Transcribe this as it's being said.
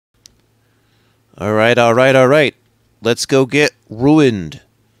Alright, alright, alright. Let's go get ruined.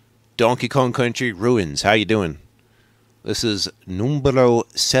 Donkey Kong Country Ruins. How you doing? This is numero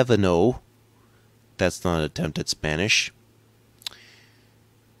 70. That's not an attempt at Spanish.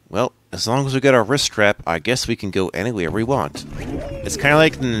 Well, as long as we get our wrist strap, I guess we can go anywhere we want. It's kind of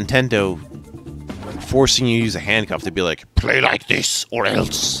like the Nintendo forcing you to use a handcuff to be like, play like this or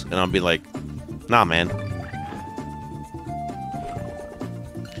else. And I'll be like, nah, man.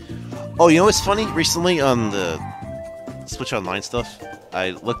 Oh, you know what's funny? Recently on the Switch Online stuff,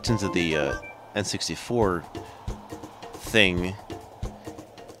 I looked into the N64 thing,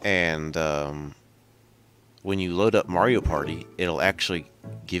 and when you load up Mario Party, it'll actually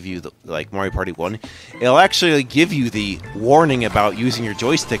give you the, like Mario Party 1, it'll actually give you the warning about using your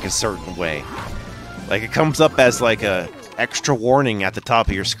joystick a certain way. Like it comes up as like a extra warning at the top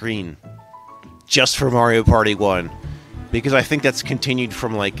of your screen, just for Mario Party 1, because I think that's continued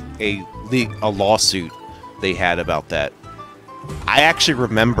from like a lawsuit they had about that. I actually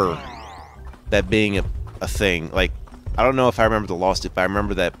remember that being a thing. Like, I don't know if I remember the lawsuit, but I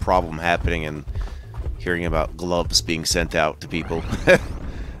remember that problem happening and hearing about gloves being sent out to people. That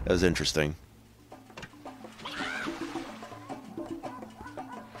was interesting.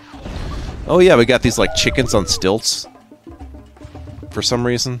 Oh yeah, we got these like chickens on stilts for some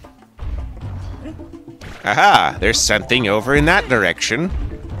reason. Aha! There's something over in that direction.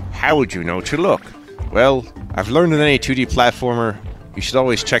 How would you know to look? Well, I've learned in any 2D platformer, you should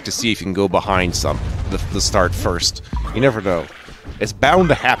always check to see if you can go behind the start first. You never know. It's bound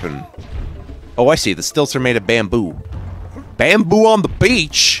to happen. Oh, I see. The stilts are made of bamboo. Bamboo on the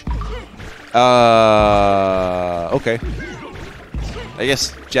beach? Okay. I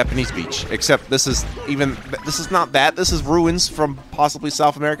guess Japanese beach. Except this is not that. This is ruins from possibly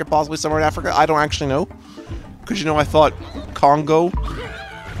South America, possibly somewhere in Africa. I don't actually know. Because, you know, I thought Congo.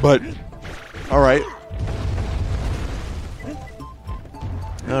 But, alright.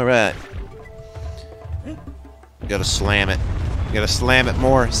 Alright. Gotta slam it. Gotta slam it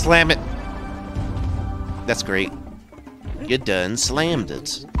more. Slam it! That's great. You done slammed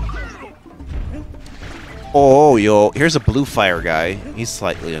it. Oh, yo. Here's a blue fire guy. He's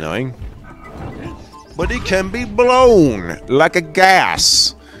slightly annoying. But he can be blown like a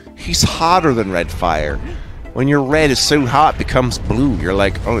gas. He's hotter than red fire. When your red is so hot, it becomes blue. You're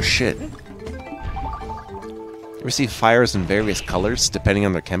like, oh shit. You ever see fires in various colors, depending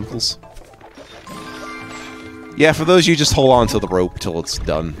on their chemicals? Yeah, for those, you just hold on to the rope till it's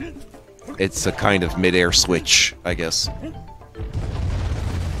done. It's a kind of mid-air switch, I guess.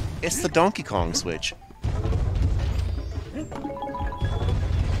 It's the Donkey Kong switch.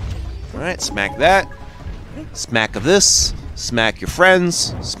 Alright, smack that. Smack of this. Smack your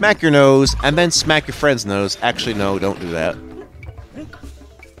friends. Smack your nose. And then smack your friend's nose. Actually, no, don't do that.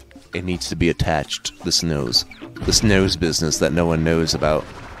 It needs to be attached, this nose. This nose business that no one knows about.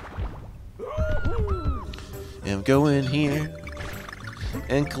 And go in here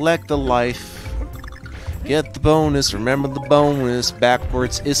and collect the life. Get the bonus. Remember the bonus.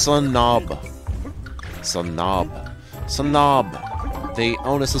 Backwards, it's a knob. It's a knob. It's a knob. The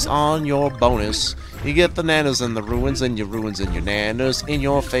onus is on your bonus. You get the nanas and the ruins and your ruins and your nanas in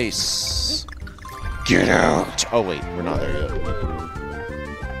your face. Get out! Oh wait, we're not there yet.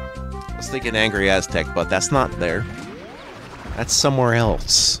 I was thinking Angry Aztec, but that's not there. That's somewhere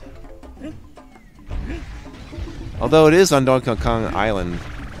else. Although it is on Donkey Kong Island,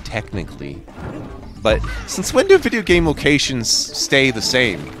 technically. But since when do video game locations stay the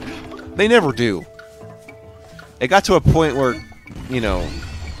same? They never do. It got to a point where, you know,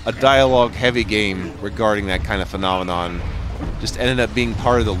 a dialogue-heavy game regarding that kind of phenomenon just ended up being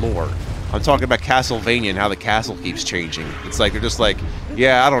part of the lore. I'm talking about Castlevania and how the castle keeps changing. It's like, they're just like,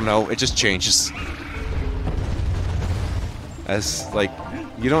 yeah, I don't know, it just changes. As, like,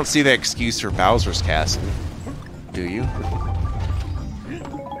 you don't see the excuse for Bowser's Castle, do you?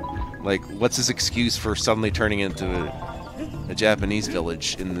 Like, what's his excuse for suddenly turning into a Japanese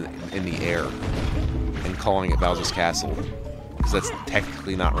village in the air and calling it Bowser's Castle? Because that's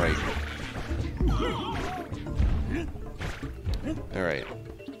technically not right. Alright.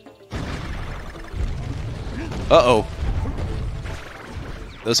 Uh-oh.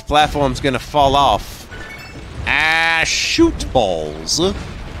 This platform's gonna fall off. Ah, shoot balls.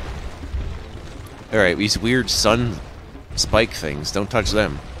 Alright, these weird sun spike things. Don't touch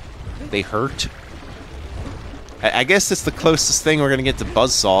them. They hurt. I guess it's the closest thing we're gonna get to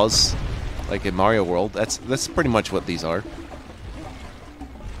buzzsaws, like in Mario World. That's pretty much what these are.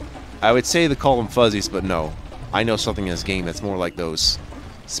 I would say to call them fuzzies, but no. I know something in this game that's more like those.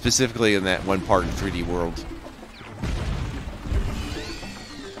 Specifically in that one part in 3D World.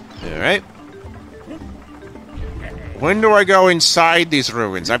 Alright. When do I go inside these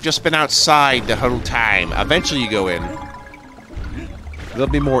ruins? I've just been outside the whole time. Eventually you go in. There'll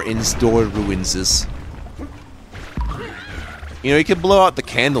be more in-store ruinses. You know, you can blow out the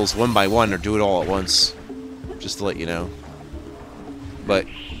candles one by one or do it all at once. Just to let you know. But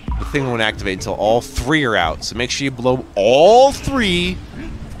the thing won't activate until all 3 are out. So make sure you blow all 3.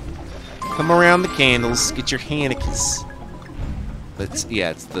 Come around the candles. Get your Hanukins. But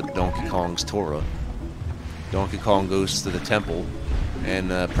yeah, it's the Donkey Kong's Torah. Donkey Kong goes to the temple and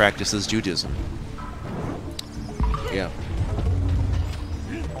practices Judaism. Yeah.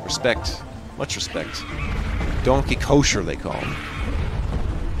 Respect. Much respect. Donkey Kosher, they call him.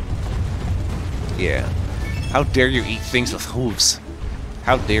 Yeah. How dare you eat things with hooves?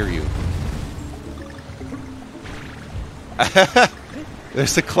 How dare you?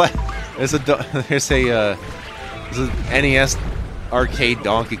 There's a NES arcade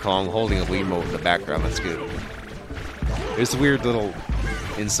Donkey Kong holding a Wiimote in the background. That's good. There's weird little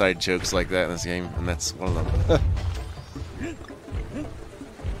inside jokes like that in this game, and that's one of them.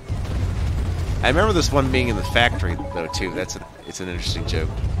 I remember this one being in the factory, though, too. It's an interesting joke.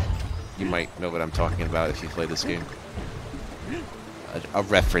 You might know what I'm talking about if you play this game. A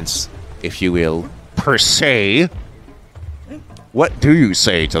reference, if you will, per se. What do you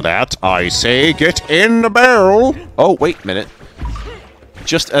say to that? I say, get in the barrel! Oh, wait a minute.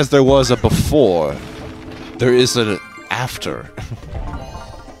 Just as there was a before, there is an after.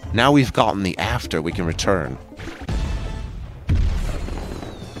 Now we've gotten the after, we can return.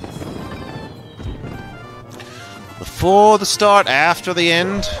 Before the start, after the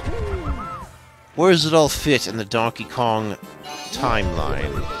end? Where does it all fit in the Donkey Kong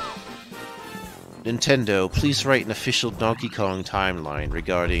timeline? Nintendo, please write an official Donkey Kong timeline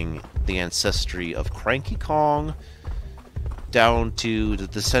regarding the ancestry of Cranky Kong down to the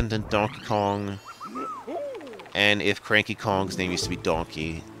descendant Donkey Kong, and if Cranky Kong's name used to be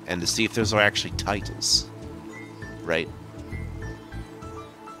Donkey, and to see if those are actually titles. Right?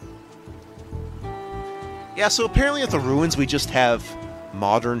 Yeah, so apparently at the ruins we just have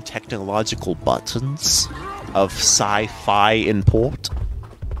modern technological buttons of sci-fi import.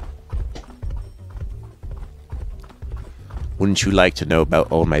 Wouldn't you like to know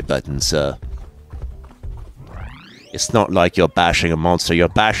about all my buttons, sir? It's not like you're bashing a monster, you're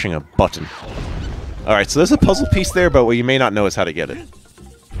bashing a button. Alright, so there's a puzzle piece there, but what you may not know is how to get it.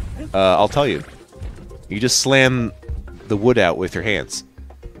 I'll tell you. You just slam the wood out with your hands.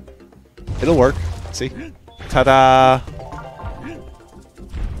 It'll work. See? Ta-da!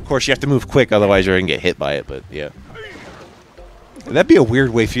 Of course, you have to move quick, otherwise you're gonna get hit by it, but yeah. And that'd be a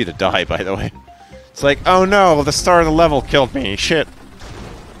weird way for you to die, by the way. It's like, oh no, the start of the level killed me. Shit.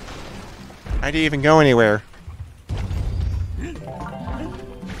 I didn't even go anywhere.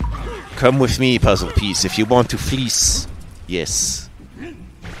 Come with me, puzzle piece, if you want to fleece. Yes.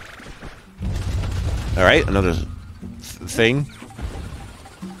 Alright, another thing.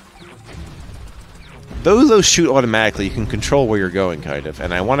 Those shoot automatically. You can control where you're going, kind of.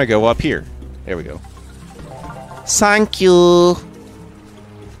 And I want to go up here. There we go. Thank you,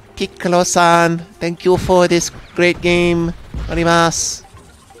 Piccolo-san. Thank you for this great game. Arimasu.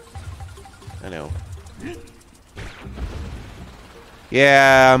 I know.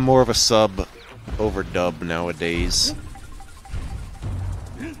 Yeah, I'm more of a sub over dub nowadays.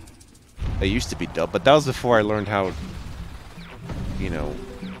 I used to be dub, but that was before I learned how, you know,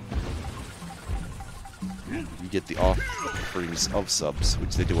 you get the offerings of subs,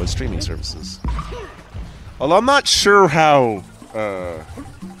 which they do on streaming services. Although I'm not sure how,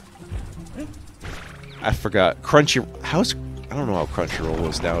 I forgot. I don't know how Crunchyroll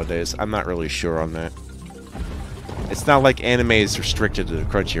is nowadays. I'm not really sure on that. It's not like anime is restricted to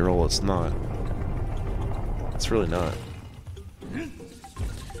Crunchyroll. It's not. It's really not.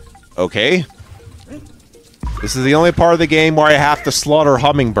 Okay. This is the only part of the game where I have to slaughter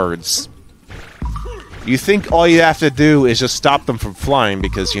hummingbirds. You think all you have to do is just stop them from flying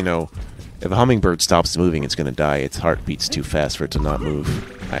because, you know, if a hummingbird stops moving, it's gonna die. Its heart beats too fast for it to not move.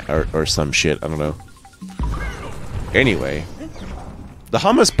 Or some shit. I don't know. Anyway. The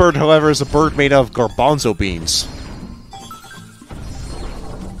hummus bird, however, is a bird made of garbanzo beans.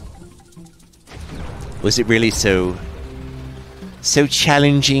 Was it really so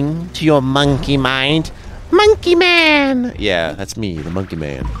challenging to your monkey mind? Monkey Man! Yeah, that's me, the monkey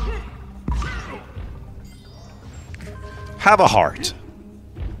man. Have a heart.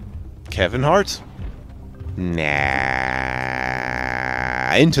 Kevin Hart? Nah.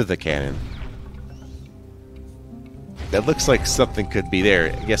 Into the cannon. That looks like something could be there.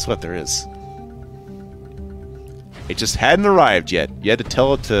 Guess what? There is. It just hadn't arrived yet. You had to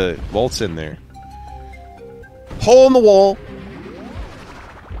tell it to waltz in there. Hole in the wall.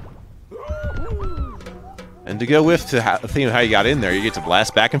 And to go with the theme of how you got in there, you get to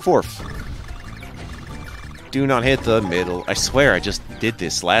blast back and forth. Do not hit the middle. I swear I just did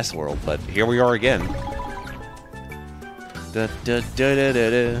this last world, but here we are again. Da, da, da, da, da,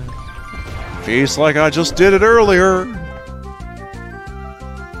 da. Feels like I just did it earlier.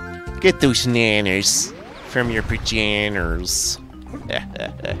 Get those nanners from your pajamas.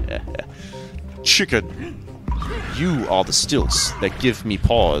 Chicken, you are the stilts that give me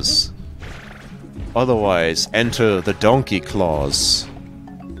pause. Otherwise, enter the donkey claws.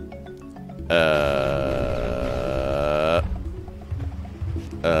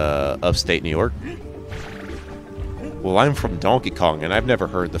 Upstate New York. Well, I'm from Donkey Kong, and I've never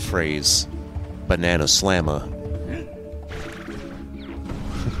heard the phrase banana slammer.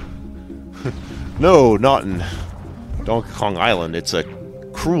 No, not in Donkey Kong Island. It's a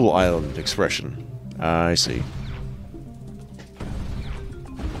cruel island expression. I see.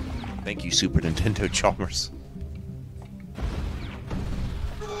 Thank you, Super Nintendo Chalmers.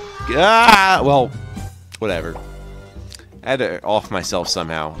 Ah, well, whatever. I had to off myself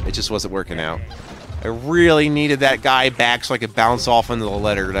somehow. It just wasn't working out. I really needed that guy back so I could bounce off into the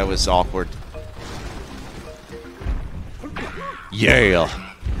letter. That was awkward. Yeah.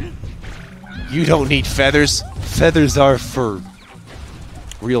 You don't need feathers. Feathers are for...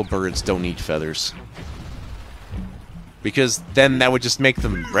 Real birds don't need feathers. Because then that would just make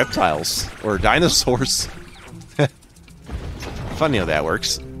them reptiles. Or dinosaurs. Funny how that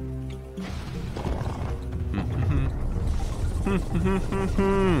works.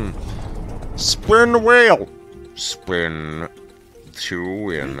 Spin the wheel. Spin to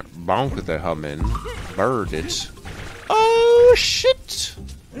win. Bonk the humming. Bird it. Oh shit.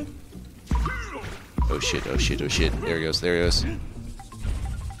 Oh shit, oh shit, oh shit. There he goes, there he goes.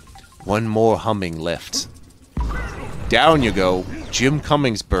 One more humming left. Down you go. Jim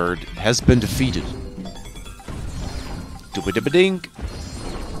Cummings' bird has been defeated. Dooba-dibba-dink.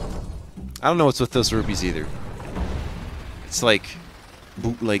 I don't know what's with those rubies either. It's like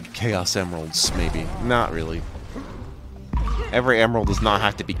bootleg Chaos Emeralds, maybe. Not really. Every emerald does not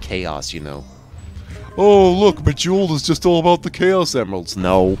have to be chaos, you know. Oh, look, Bejeweled is just all about the Chaos Emeralds.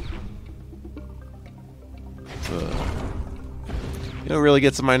 No. You know what really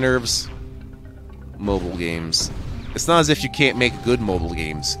gets on my nerves? Mobile games. It's not as if you can't make good mobile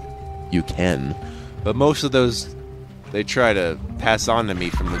games. You can. But most of those they try to pass on to me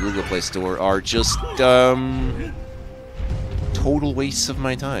from the Google Play Store are just, total wastes of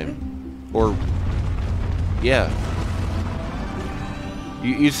my time. Or, yeah.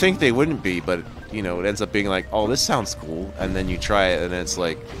 You'd think they wouldn't be, but, you know, it ends up being like, oh, this sounds cool. And then you try it, and it's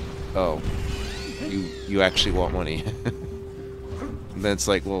like, oh, you actually want money. And then it's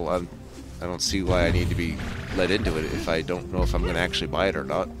like, well, I don't see why I need to be let into it if I don't know if I'm going to actually buy it or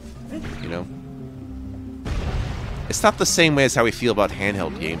not. You know? It's not the same way as how we feel about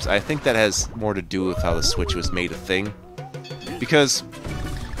handheld games. I think that has more to do with how the Switch was made a thing. Because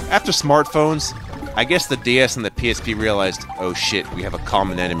after smartphones, I guess the DS and the PSP realized, oh shit, we have a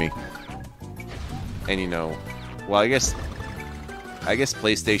common enemy. And you know, well, I guess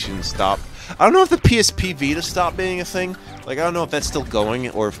PlayStation stopped. I don't know if the PSP Vita stopped being a thing. Like, I don't know if that's still going,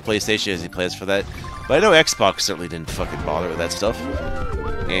 or if PlayStation has any plans for that. But I know Xbox certainly didn't fucking bother with that stuff.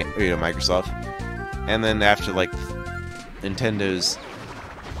 And, you know, Microsoft. And then after, like, Nintendo's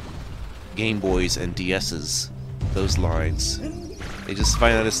Game Boys and DS's, those lines, they just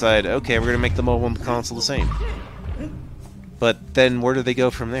finally decide, okay, we're gonna make the mobile console the same. But then where do they go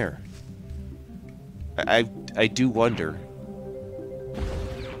from there? I do wonder.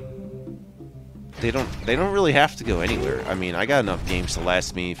 They don't really have to go anywhere. I mean, I got enough games to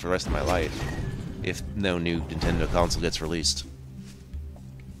last me for the rest of my life if no new Nintendo console gets released.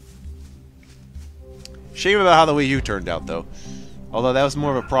 Shame about how the Wii U turned out, though. Although that was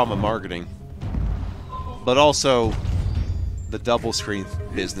more of a problem of marketing. But also, the double screen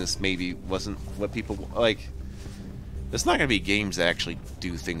business maybe wasn't what people like. There's not gonna be games that actually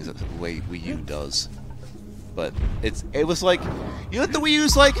do things the way Wii U does. But it was like, you know what the Wii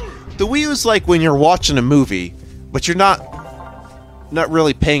U's like? The Wii U's like when you're watching a movie, but you're not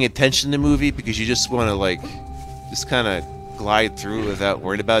really paying attention to the movie because you just want to like just kind of glide through without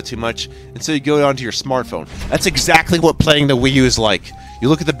worrying about it too much. And so you go onto your smartphone. That's exactly what playing the Wii U is like. You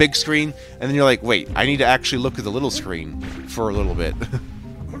look at the big screen, and then you're like, wait, I need to actually look at the little screen for a little bit.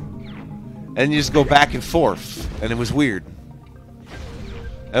 And you just go back and forth, and it was weird.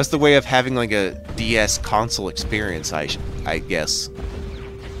 That was the way of having like a DS console experience, I guess.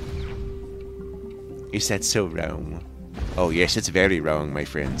 Is that so wrong? Oh yes, it's very wrong, my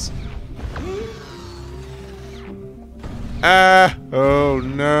friends. Oh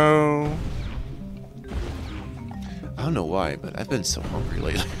no. I don't know why, but I've been so hungry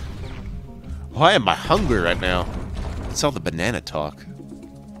lately. Why am I hungry right now? It's all the banana talk.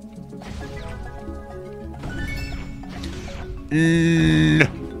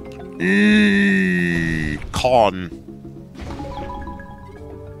 Con.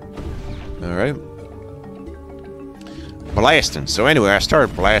 Alright. Blasting. So anyway, I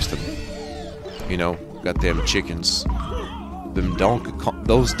started blasting. You know, got them chickens. Them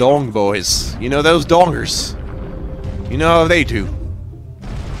those dong boys. You know, those dongers. You know how they do.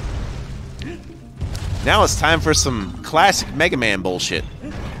 Now it's time for some classic Mega Man bullshit.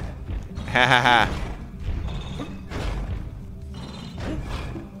 Ha ha ha.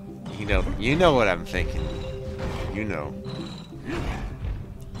 You know what I'm thinking. You know.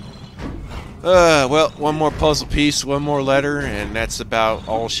 Well, one more puzzle piece, one more letter, and that's about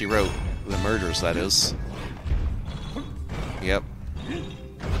all she wrote. The murders, that is. Yep.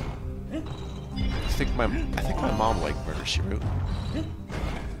 I think my mom liked murder, she wrote.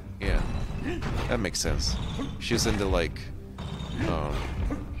 Yeah. That makes sense. She was into, like,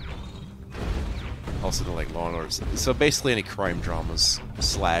 also into, like, Law and Order. So basically any crime dramas,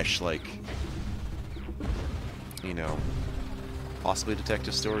 / like, you know, possibly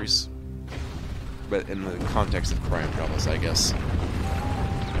detective stories. But in the context of crime dramas, I guess.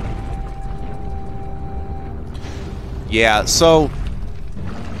 Yeah, so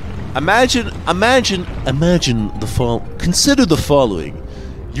consider the following.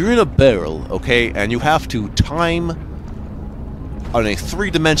 You're in a barrel, okay, and you have to time on a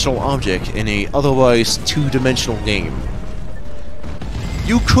 3-dimensional object in a otherwise 2-dimensional game.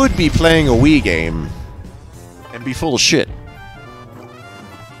 You could be playing a Wii game and be full of shit.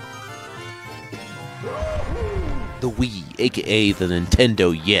 The Wii, aka the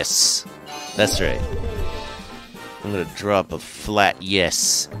Nintendo Yes. That's right. I'm gonna drop a flat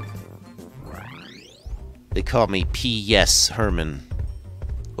yes. They call me P.S. Herman.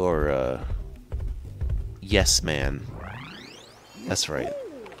 Or, Yes Man. That's right.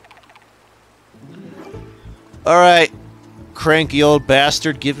 Alright, cranky old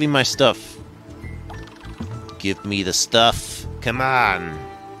bastard, give me my stuff. Give me the stuff. Come on.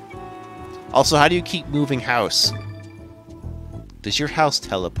 Also, how do you keep moving house? Does your house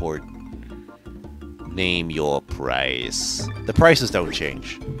teleport? Name your price. The prices don't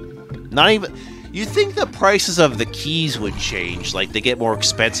change. Not even... You'd think the prices of the keys would change, like they get more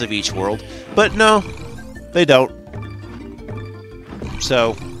expensive each world, but no, they don't.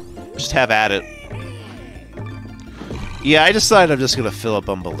 So, just have at it. Yeah, I decided I'm just gonna fill up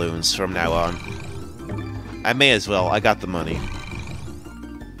on balloons from now on. I may as well, I got the money.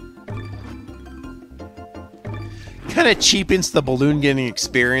 Kinda cheapens the balloon getting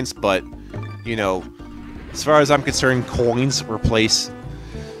experience, but, you know, as far as I'm concerned, coins replace...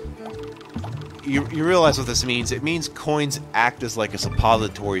 You realize what this means. It means coins act as like a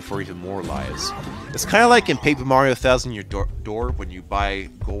suppository for even more lives. It's kind of like in Paper Mario 1000 Year Door when you buy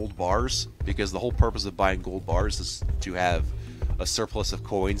gold bars, because the whole purpose of buying gold bars is to have a surplus of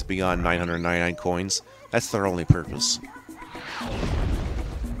coins beyond 999 coins. That's their only purpose.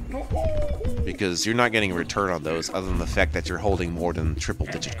 Because you're not getting a return on those other than the fact that you're holding more than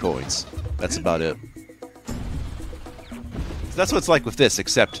triple-digit coins. That's about it. That's what it's like with this,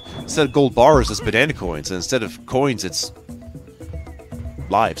 except instead of gold bars, it's banana coins, and instead of coins, it's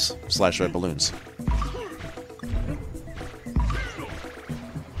lives / red balloons.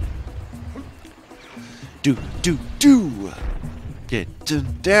 Do.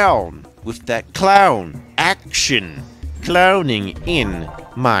 Get down with that clown. Action. Clowning in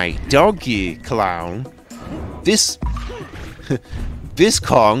my donkey clown. This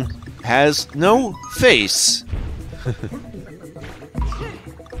Kong has no face.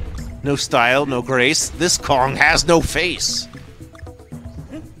 No style, no grace. This Kong has no face.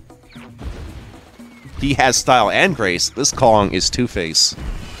 He has style and grace. This Kong is Two-Face.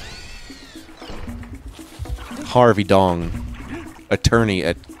 Harvey Dong, attorney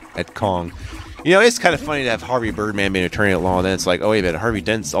at Kong. You know, it's kind of funny to have Harvey Birdman be an attorney at law, and then it's like, oh wait a minute, Harvey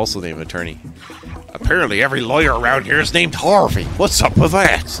Dent's also named an attorney. Apparently every lawyer around here is named Harvey. What's up with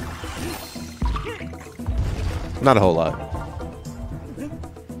that? Not a whole lot.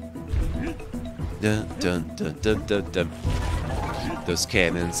 Dun, dun, dun, dun, dun, dun. Those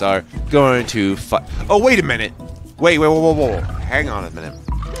cannons are going to fire. Oh, wait a minute. Wait, whoa. Hang on a minute.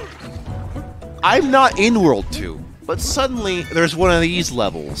 I'm not in World 2, but suddenly there's one of these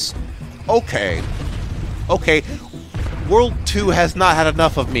levels. Okay. World 2 has not had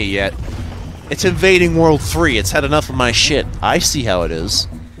enough of me yet. It's invading World 3. It's had enough of my shit. I see how it is.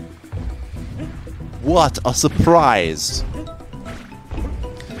 What a surprise.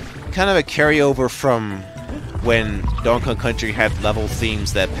 kind of a carryover from when Donkey Kong Country had level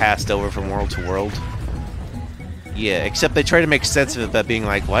themes that passed over from world to world. Yeah, except they try to make sense of it by being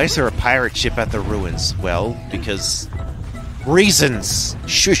like, why is there a pirate ship at the ruins? Well, because... reasons!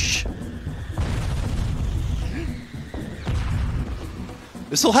 Shush!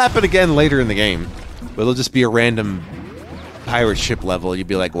 This will happen again later in the game, but it'll just be a random pirate ship level, you'd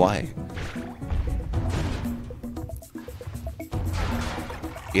be like, why?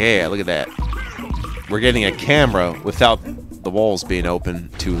 Yeah, look at that. We're getting a camera without the walls being open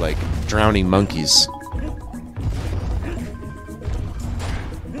to, like, drowning monkeys.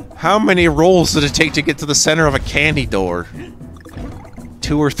 How many rolls did it take to get to the center of a candy door?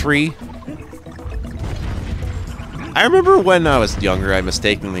 2 or 3? I remember when I was younger, I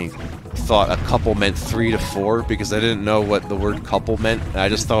mistakenly thought a couple meant 3 to 4 because I didn't know what the word couple meant. I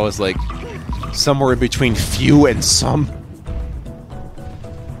just thought it was like somewhere in between few and some.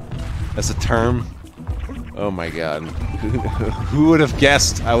 As a term. Oh my god. Who would have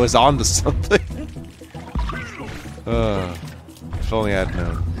guessed I was onto something? If only I'd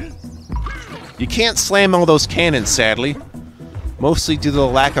known. You can't slam all those cannons, sadly. Mostly due to the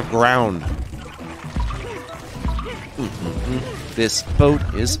lack of ground. This boat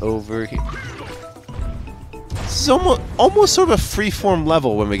is over here. This is almost sort of a freeform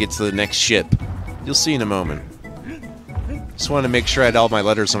level when we get to the next ship. You'll see in a moment. Just wanted to make sure I had all my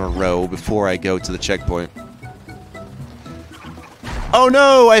letters in a row before I go to the checkpoint. Oh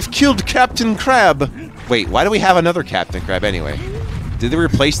no! I've killed Captain Crab! Wait, why do we have another Captain Crab anyway? Did they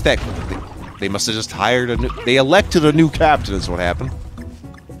replace that? They must have just hired a new... They elected a new captain is what happened.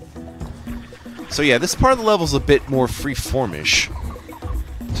 So yeah, this part of the level's a bit more free-formish.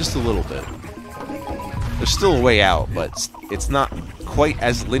 Just a little bit. There's still a way out, but it's not quite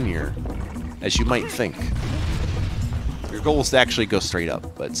as linear as you might think. Your goal is to actually go straight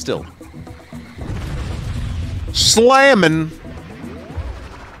up, but still. Slamming!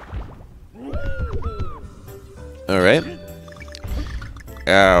 Alright.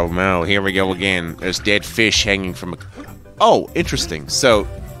 Oh no, here we go again. There's dead fish hanging from a... Oh, interesting. So,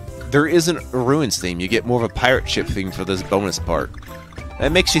 there isn't a ruins theme. You get more of a pirate ship theme for this bonus part.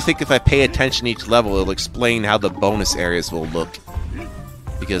 That makes you think if I pay attention to each level, it'll explain how the bonus areas will look.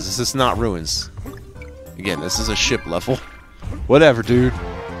 Because this is not ruins. Again, this is a ship level. Whatever, dude.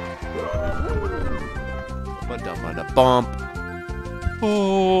 Bump.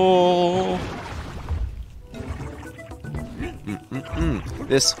 Oh.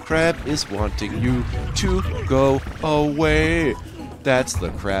 This crab is wanting you to go away. That's the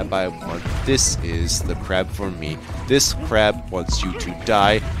crab I want. This is the crab for me. This crab wants you to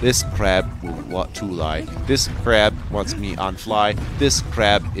die. This crab will want to lie. This crab wants me on fly. This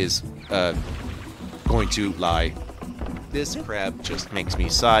crab is going to lie. This crab just makes me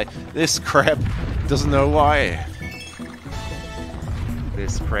sigh. This crab doesn't know why.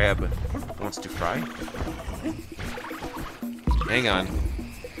 This crab wants to fry. Hang on.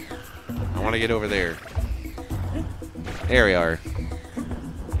 I want to get over there. There we are.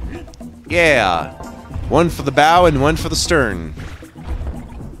 Yeah! One for the bow and one for the stern.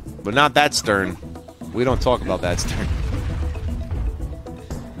 But not that stern. We don't talk about that stern.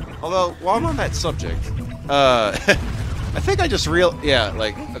 Although, while I'm on that subject, I think I just yeah,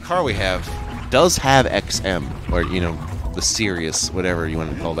 like, the car we have does have XM, or, you know, the Sirius, whatever you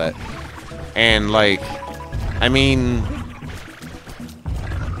want to call that. And, like, I mean...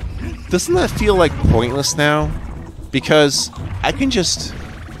 Doesn't that feel, like, pointless now? Because I can just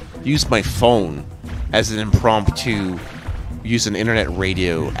use my phone as an impromptu, use an internet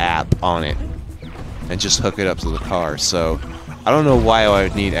radio app on it, and just hook it up to the car, so I don't know why I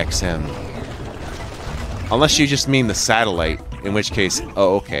would need XM. Unless you just mean the satellite, in which case,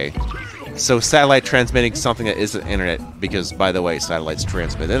 oh, okay. So satellite transmitting something that isn't internet, because, by the way, satellites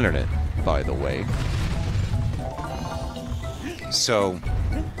transmit internet, by the way. So,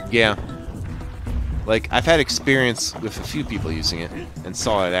 yeah. Like, I've had experience with a few people using it, and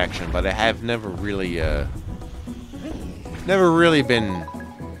saw it in action, but I have never really been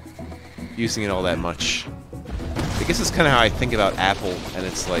using it all that much. I guess it's kind of how I think about Apple, and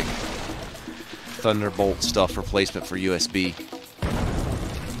it's like Thunderbolt stuff replacement for USB.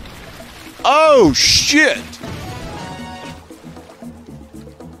 Oh, shit!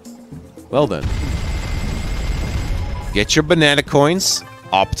 Well then. Get your banana coins.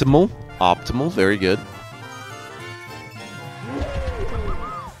 Optimal. Optimal, very good.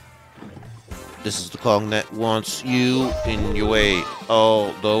 This is the Kong that wants you in your way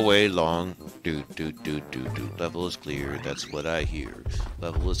all the way long. Do. Level is clear, that's what I hear.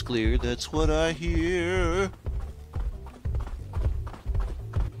 Level is clear, that's what I hear.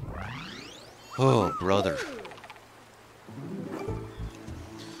 Oh, brother.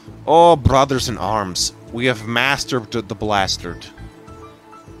 Oh, brothers in arms. We have mastered the Blastard.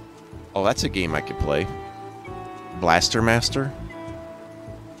 Oh, that's a game I could play. Blaster Master?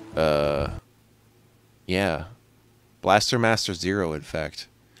 Yeah. Blaster Master Zero, in fact.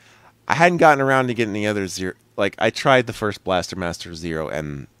 I hadn't gotten around to getting the other Zero. Like, I tried the first Blaster Master Zero,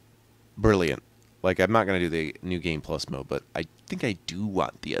 and brilliant. Like, I'm not going to do the New Game Plus mode, but I think I do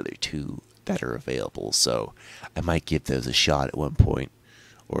want the other two that are available, so I might give those a shot at one point.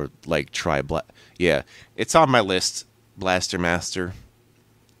 Or, like, try yeah, it's on my list, Blaster Master.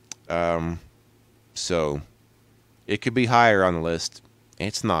 So, it could be higher on the list.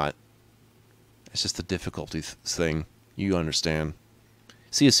 It's not. It's just a difficulty thing. You understand.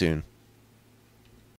 See you soon.